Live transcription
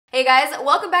Hey guys,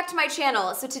 welcome back to my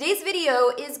channel. So today's video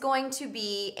is going to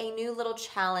be a new little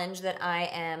challenge that I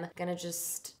am gonna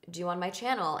just do on my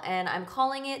channel, and I'm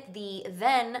calling it the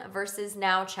then versus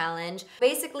now challenge.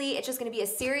 Basically, it's just gonna be a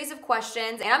series of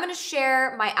questions, and I'm gonna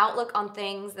share my outlook on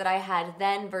things that I had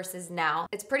then versus now.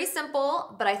 It's pretty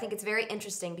simple, but I think it's very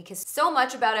interesting because so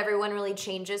much about everyone really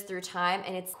changes through time,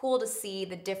 and it's cool to see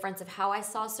the difference of how I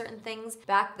saw certain things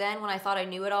back then when I thought I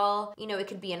knew it all. You know, it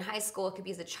could be in high school, it could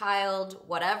be as a child,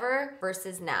 whatever,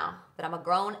 versus now that I'm a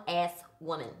grown-ass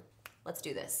woman. Let's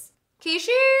do this. Kishi?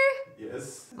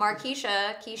 Yes.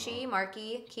 Markeisha, Kishi,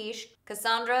 Marky, Kish,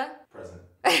 Cassandra. Present.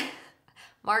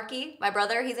 Marky, my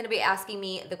brother, he's gonna be asking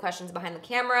me the questions behind the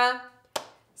camera.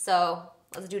 So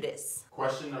let's do this.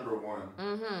 Question number one.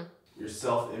 Your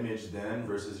self-image then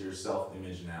versus your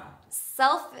self-image now.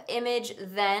 Self-image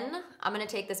then, I'm gonna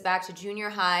take this back to junior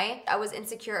high. I was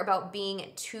insecure about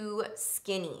being too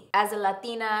skinny. As a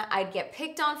Latina, I'd get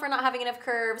picked on for not having enough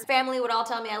curves. Family would all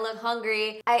tell me I look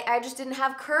hungry. I just didn't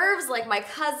have curves like my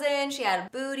cousin. She had a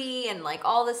booty and like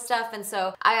all this stuff. And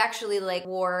so I actually like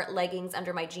wore leggings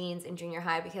under my jeans in junior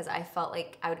high because I felt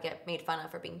like I would get made fun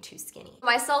of for being too skinny.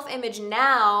 My self-image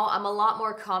now, I'm a lot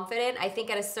more confident. I think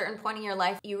at a certain point in your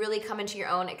life, you really come into your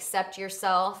own, accept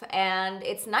yourself, and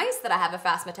it's nice that I have a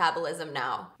fast metabolism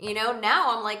now. You know,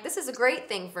 now I'm like, this is a great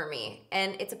thing for me,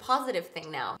 and it's a positive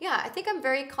thing now. Yeah, I think I'm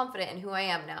very confident in who I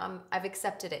am now. I've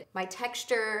accepted it. My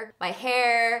texture, my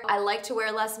hair, I like to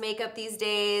wear less makeup these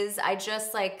days.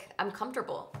 I'm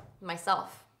comfortable with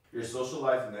myself. Your social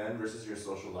life then versus your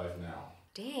social life now.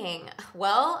 Dang,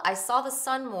 well, I saw the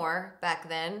sun more back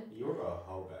then. You were a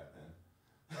hoe back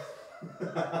then.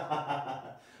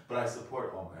 But I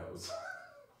support all my hoes.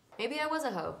 Maybe I was a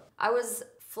hoe. I was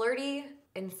flirty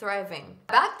and thriving.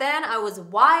 Back then, I was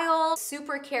wild,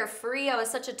 super carefree. I was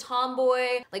such a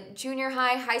tomboy. Like junior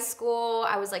high, high school,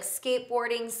 I was like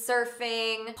skateboarding,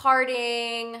 surfing,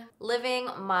 partying, living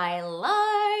my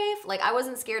life. Like I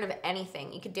wasn't scared of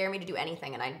anything. You could dare me to do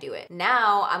anything and I'd do it.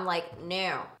 Now, I'm like,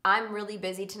 no, I'm really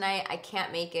busy tonight. I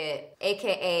can't make it.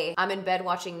 AKA, I'm in bed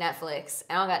watching Netflix.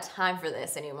 I don't got time for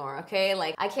this anymore, okay?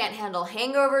 Like I can't handle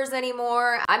hangovers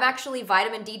anymore. I'm actually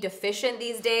vitamin D deficient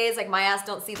these days. Like my ass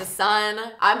don't see the sun.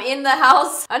 I'm in the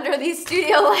house under these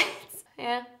studio lights.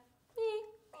 Yeah.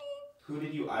 Who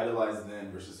did you idolize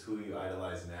then versus who you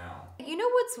idolize now? You know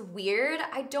what's weird?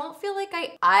 I don't feel like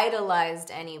I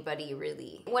idolized anybody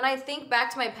really. When I think back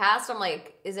to my past, I'm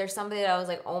like, is there somebody that I was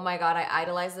like, oh my God, I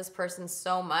idolize this person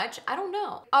so much? I don't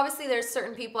know. Obviously there's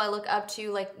certain people I look up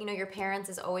to, like, you know, your parents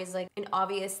is always like an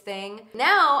obvious thing.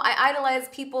 Now I idolize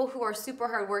people who are super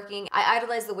hardworking. I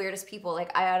idolize the weirdest people.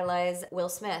 Like I idolize Will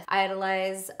Smith. I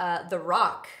idolize The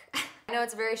Rock. I know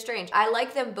it's very strange. I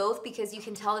like them both because you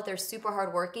can tell that they're super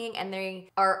hardworking and they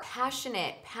are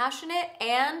passionate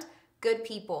and good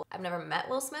people. I've never met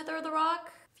Will Smith or The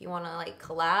Rock. If you wanna like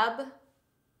collab,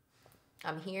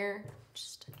 I'm here.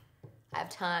 I have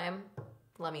time,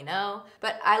 let me know.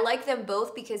 But I like them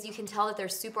both because you can tell that they're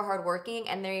super hardworking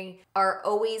and they are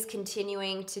always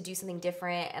continuing to do something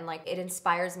different, and like it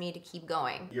inspires me to keep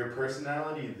going. Your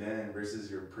personality then versus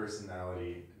your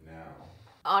personality now.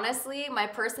 Honestly, my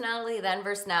personality then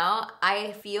versus now,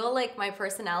 I feel like my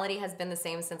personality has been the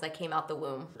same since I came out the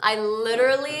womb. I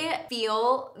literally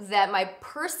feel that my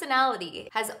personality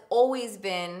has always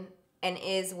been and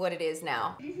is what it is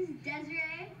now. This is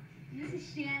Desiree, this is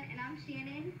Shan, and I'm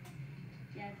Shannon.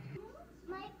 Yes.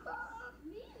 Michael.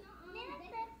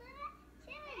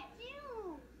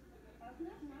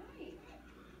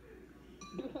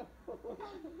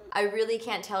 I really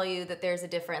can't tell you that there's a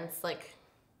difference, like,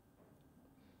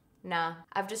 nah,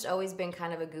 I've just always been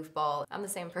kind of a goofball. I'm the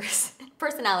same person.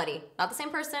 Personality, not the same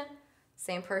person,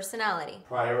 same personality.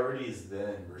 Priorities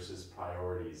then versus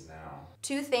priorities now.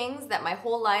 Two things that my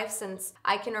whole life since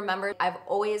I can remember, I've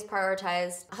always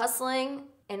prioritized hustling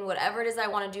in whatever it is I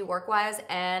want to do work-wise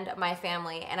and my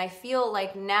family. And I feel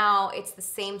like now it's the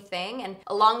same thing, and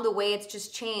along the way it's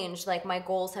just changed. Like my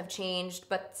goals have changed,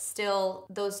 but still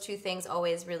those two things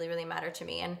always really, really matter to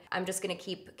me, and I'm just gonna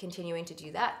keep continuing to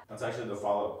do that. That's actually the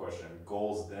follow-up question.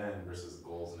 Goals then versus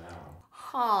goals now.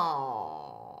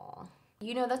 Oh.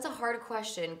 You know, that's a hard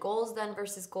question. Goals then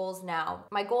versus goals now.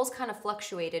 My goals kind of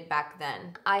fluctuated back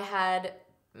then. I had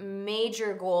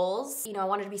major goals. You know, I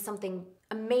wanted to be something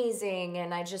amazing,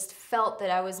 and I just felt that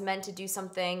I was meant to do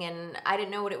something, and I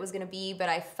didn't know what it was gonna be, but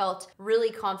I felt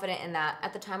really confident in that.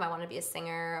 At the time I wanted to be a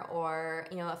singer or,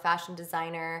 you know, a fashion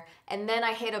designer. And then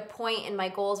I hit a point in my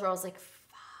goals where I was like,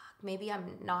 fuck, maybe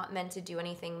I'm not meant to do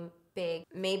anything big.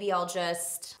 Maybe I'll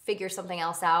just figure something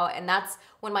else out. And that's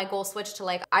when my goal switched to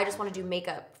like, I just want to do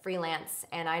makeup freelance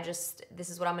and this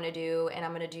is what I'm gonna do. And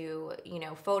I'm gonna do, you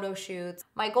know, photo shoots.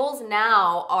 My goals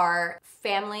now are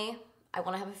family. I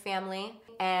want to have a family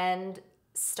and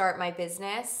start my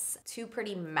business. Two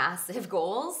pretty massive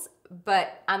goals,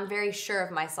 but I'm very sure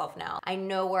of myself now. I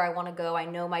know where I want to go. I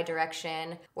know my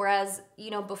direction. Whereas,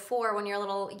 you know, before when you're a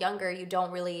little younger, you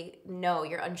don't really know.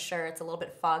 You're unsure. It's a little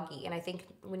bit foggy. And I think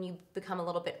when you become a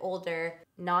little bit older,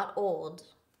 not old,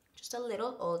 just a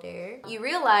little older, you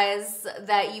realize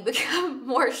that you become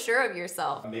more sure of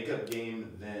yourself. Makeup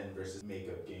game then versus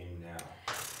makeup game now.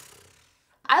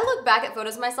 I look back at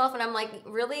photos of myself and I'm like,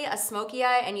 really? A smoky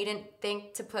eye and you didn't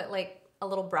think to put like a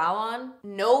little brow on?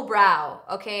 No brow,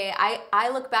 okay? I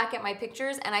look back at my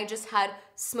pictures and I just had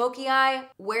smoky eye.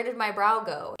 Where did my brow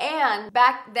go? And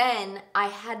back then I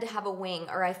had to have a wing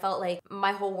or I felt like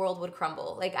my whole world would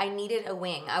crumble. Like I needed a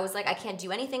wing. I was like, I can't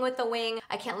do anything with the wing.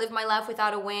 I can't live my life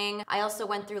without a wing. I also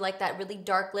went through like that really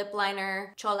dark lip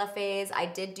liner chola phase. I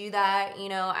did do that, you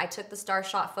know, I took the star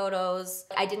shot photos.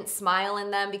 I didn't smile in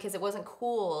them because it wasn't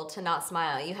cool to not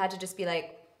smile. You had to just be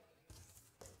like,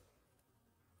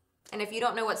 and if you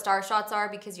don't know what star shots are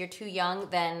because you're too young,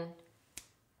 then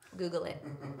Google it.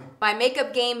 My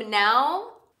makeup game now,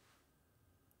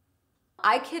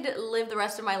 I could live the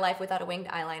rest of my life without a winged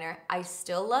eyeliner. I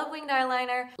still love winged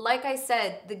eyeliner. Like I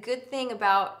said, the good thing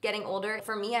about getting older,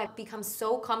 for me, I've become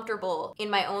so comfortable in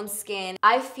my own skin.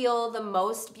 I feel the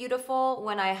most beautiful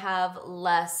when I have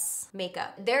less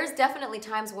makeup. There's definitely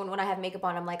times when I have makeup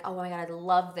on, I'm like, oh my God, I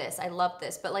love this. I love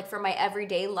this. But like for my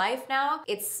everyday life now,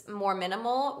 it's more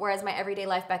minimal. Whereas my everyday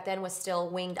life back then was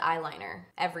still winged eyeliner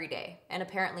every day and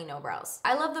apparently no brows.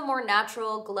 I love the more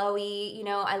natural, glowy, you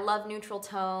know, I love neutral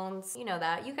tones. You know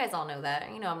that. You guys all know that.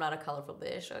 You know I'm not a colorful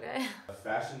bitch, okay? A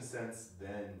fashion sense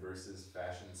then versus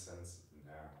fashion sense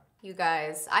now. You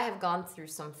guys, I have gone through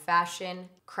some fashion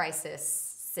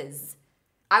crises.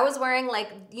 I was wearing like,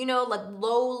 you know, like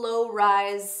low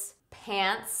rise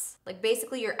pants. Like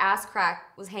basically your ass crack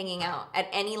was hanging out at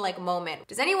any like moment.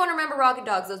 Does anyone remember Rocket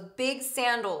Dogs? Those big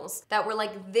sandals that were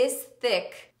like this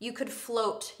thick. You could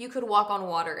float, you could walk on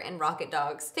water in Rocket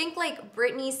Dogs. Think like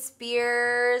Britney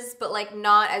Spears, but like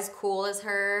not as cool as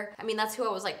her. I mean, that's who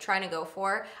I was like trying to go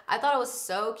for. I thought it was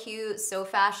so cute, so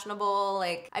fashionable.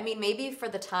 Like, I mean, maybe for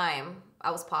the time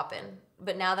I was popping.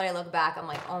 But now that I look back, I'm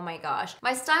like, oh my gosh.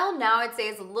 My style now, I'd say,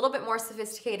 is a little bit more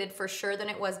sophisticated for sure than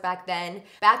it was back then.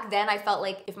 Back then, I felt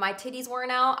like if my titties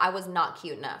weren't out, I was not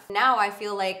cute enough. Now I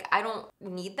feel like I don't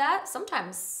need that.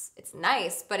 Sometimes it's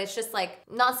nice, but it's just like,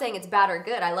 not saying it's bad or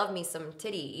good. I love me some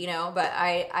titty, you know, but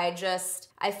I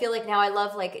feel like now I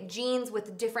love like jeans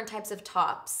with different types of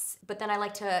tops, but then I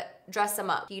like to dress them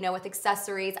up, you know, with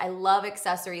accessories. I love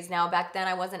accessories now. Back then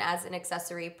I wasn't as an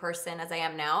accessory person as I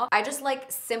am now. I just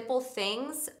like simple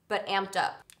things, but amped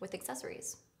up with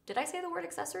accessories. Did I say the word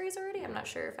accessories already? I'm not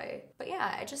sure if but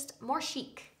yeah, I just more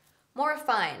chic, more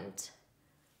refined,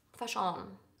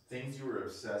 fashion. Things you were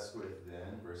obsessed with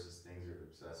then versus things you're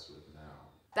obsessed with now.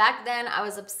 Back then I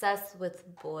was obsessed with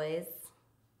boys.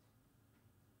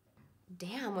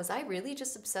 Damn, was I really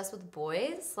just obsessed with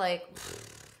boys? Like,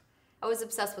 I was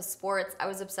obsessed with sports. I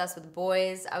was obsessed with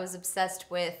boys. I was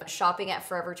obsessed with shopping at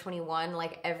Forever 21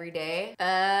 like every day.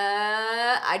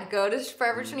 I'd go to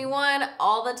Forever 21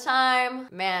 all the time.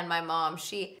 Man, my mom,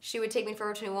 she would take me to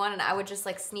Forever 21 and I would just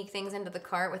like sneak things into the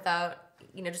cart without,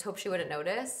 you know, just hope she wouldn't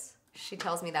notice. She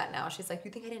tells me that now. She's like,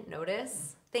 you think I didn't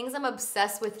notice? Things I'm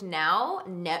obsessed with now,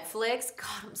 Netflix.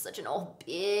 God, I'm such an old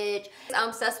bitch. I'm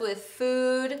obsessed with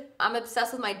food. I'm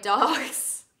obsessed with my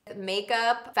dogs.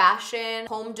 Makeup, fashion,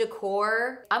 home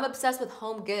decor. I'm obsessed with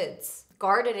home goods.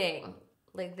 Gardening.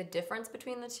 Like the difference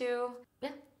between the two. Yeah,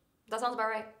 that sounds about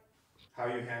right. How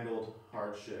you handled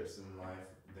hardships in life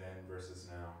then versus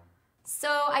now.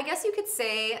 So I guess you could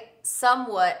say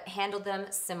somewhat handled them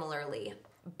similarly.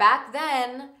 Back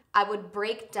then, I would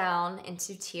break down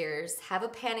into tears, have a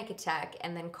panic attack,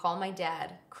 and then call my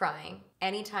dad crying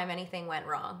anytime anything went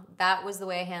wrong. That was the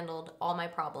way I handled all my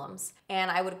problems.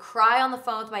 And I would cry on the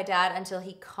phone with my dad until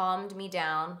he calmed me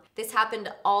down. This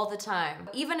happened all the time.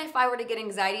 Even if I were to get an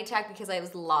anxiety attack because I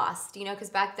was lost, you know, because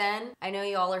back then, I know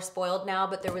you all are spoiled now,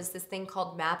 but there was this thing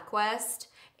called MapQuest.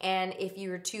 And if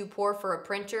you were too poor for a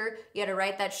printer, you had to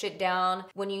write that shit down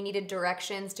when you needed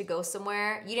directions to go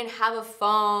somewhere. You didn't have a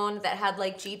phone that had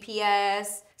like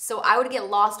GPS. So I would get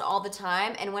lost all the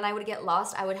time. And when I would get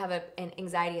lost, I would have an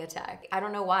anxiety attack. I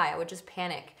don't know why, I would just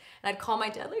panic. And I'd call my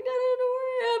dad like, I don't know where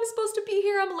I am, I'm supposed to be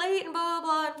here, I'm late and blah,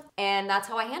 blah, blah. And that's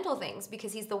how I handle things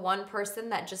because he's the one person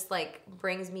that just like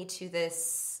brings me to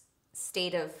this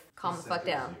state of calm the fuck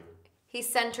down. He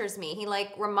centers me. He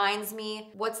like reminds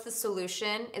me, what's the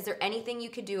solution? Is there anything you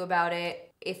could do about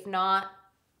it? If not,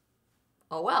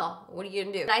 oh well, what are you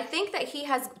gonna do? And I think that he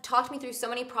has talked me through so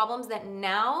many problems that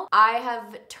now I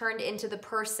have turned into the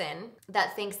person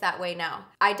that thinks that way now.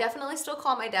 I definitely still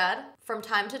call my dad from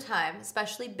time to time,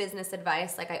 especially business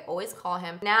advice. Like I always call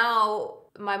him. Now,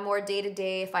 my more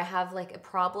day-to-day, if I have like a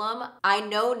problem, I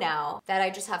know now that I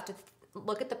just have to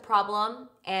look at the problem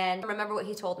and remember what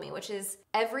he told me, which is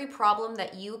every problem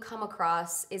that you come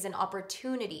across is an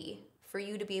opportunity for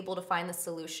you to be able to find the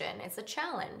solution. It's a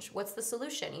challenge. What's the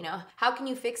solution? You know, how can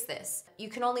you fix this? You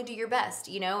can only do your best,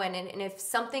 you know, and if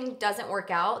something doesn't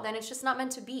work out, then it's just not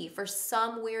meant to be for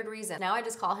some weird reason. Now I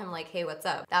just call him like, hey, what's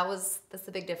up? That's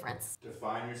the big difference.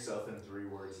 Define yourself in 3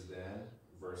 words then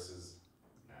versus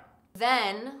now.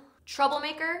 Then,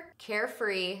 troublemaker,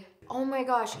 carefree. Oh my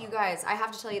gosh, you guys, I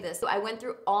have to tell you this. I went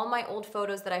through all my old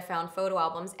photos that I found, photo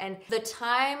albums, and the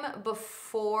time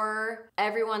before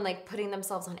everyone like putting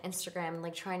themselves on Instagram and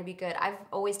like trying to be good, I've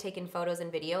always taken photos and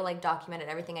video, like documented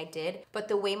everything I did, but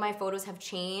the way my photos have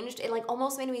changed, it like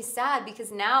almost made me sad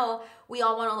because now we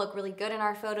all wanna look really good in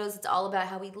our photos. It's all about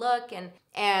how we look,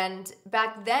 and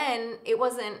back then it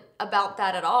wasn't about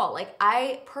that at all. Like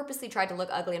I purposely tried to look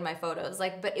ugly in my photos,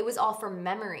 like, but it was all for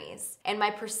memories. And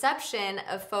my perception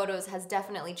of photos has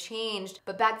definitely changed.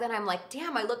 But back then I'm like,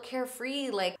 damn, I look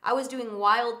carefree. Like I was doing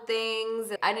wild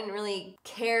things. I didn't really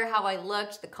care how I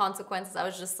looked, the consequences. I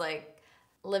was just like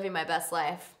living my best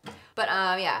life. But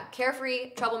yeah,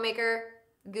 carefree, troublemaker,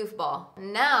 goofball.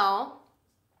 Now,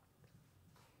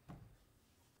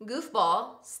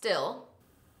 goofball still.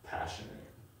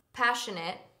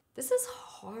 Passionate. This is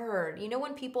hard. You know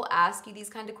when people ask you these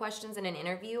kind of questions in an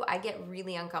interview, I get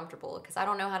really uncomfortable because I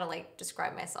don't know how to like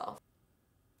describe myself.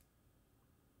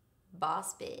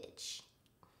 Boss bitch.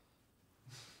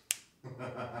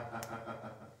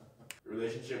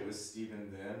 Relationship with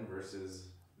Steven then versus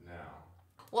now.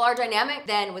 Well, our dynamic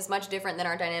then was much different than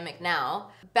our dynamic now.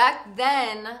 Back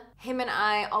then, him and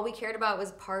I, all we cared about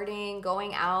was partying,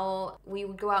 going out. We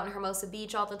would go out in Hermosa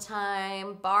Beach all the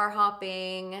time, bar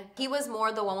hopping. He was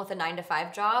more the one with a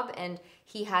 9-to-5 job, and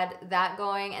he had that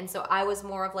going. And so I was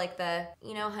more of like the,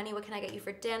 you know, honey, what can I get you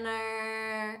for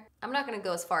dinner? I'm not gonna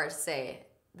go as far as to say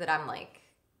that I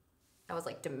was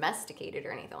like domesticated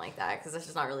or anything like that, because that's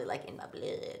just not really like in my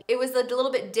blood. It was a little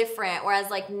bit different, whereas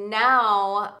like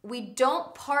now we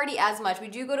don't party as much. We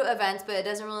do go to events, but it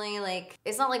doesn't really like,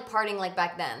 it's not like partying like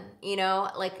back then, you know?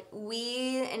 Like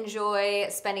we enjoy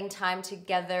spending time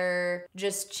together,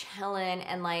 just chilling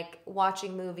and like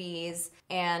watching movies.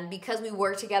 And because we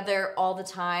work together all the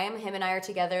time, him and I are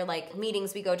together, like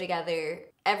meetings we go together,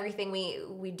 everything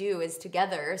we do is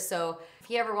together. So if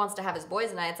he ever wants to have his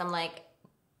boys' nights, I'm like,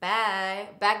 bye.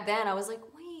 Back then I was like,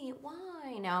 wait,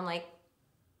 why? Now I'm like,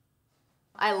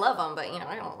 I love him, but you know,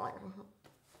 I don't like him.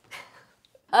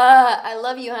 I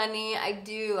love you, honey. I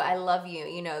do. I love you.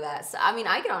 You know that. So, I mean,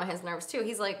 I get on his nerves too.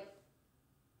 He's like,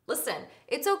 listen,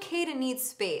 it's okay to need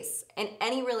space in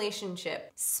any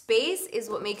relationship. Space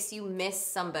is what makes you miss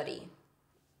somebody.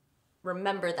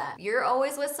 Remember that. You're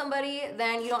always with somebody,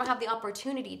 then you don't have the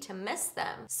opportunity to miss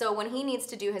them. So when he needs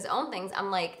to do his own things,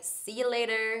 I'm like, see you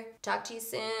later, talk to you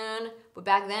soon. But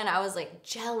back then I was like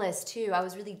jealous too. I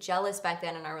was really jealous back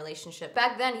then in our relationship.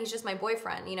 Back then he's just my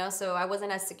boyfriend, you know, so I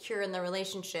wasn't as secure in the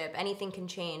relationship. Anything can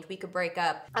change, we could break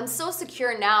up. I'm so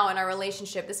secure now in our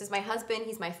relationship. This is my husband,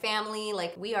 he's my family,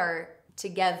 like we are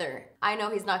together. I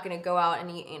know he's not gonna go out and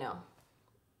you know,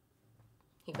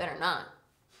 he better not.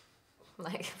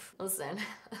 Like, listen,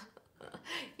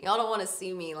 y'all don't want to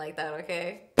see me like that,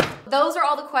 okay? Those are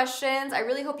all the questions. I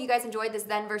really hope you guys enjoyed this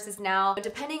then versus now.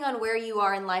 Depending on where you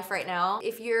are in life right now,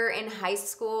 if you're in high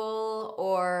school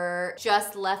or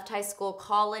just left high school,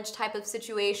 college type of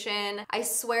situation, I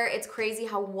swear it's crazy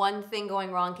how one thing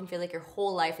going wrong can feel like your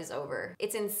whole life is over.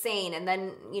 It's insane. And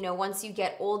then, you know, once you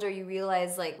get older, you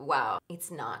realize like, wow, it's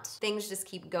not. Things just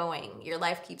keep going. Your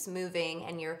life keeps moving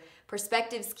and your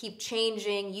perspectives keep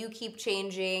changing, you keep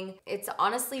changing. It's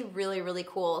honestly really, really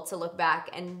cool to look back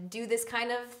and do this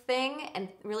kind of thing and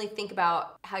really think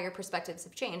about how your perspectives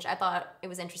have changed. I thought it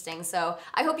was interesting. So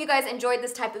I hope you guys enjoyed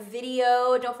this type of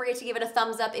video. Don't forget to give it a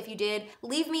thumbs up if you did.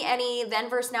 Leave me any then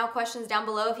versus now questions down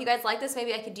below. If you guys like this,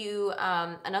 maybe I could do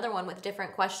another one with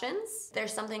different questions. If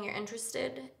there's something you're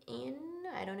interested in,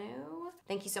 I don't know.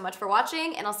 Thank you so much for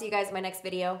watching, and I'll see you guys in my next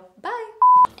video. Bye.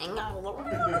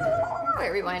 Wait,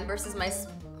 rewind versus my...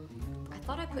 I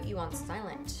thought I put you on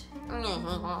silent.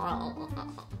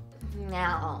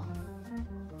 Now.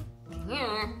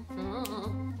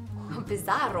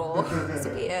 Bizarro. It's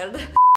weird.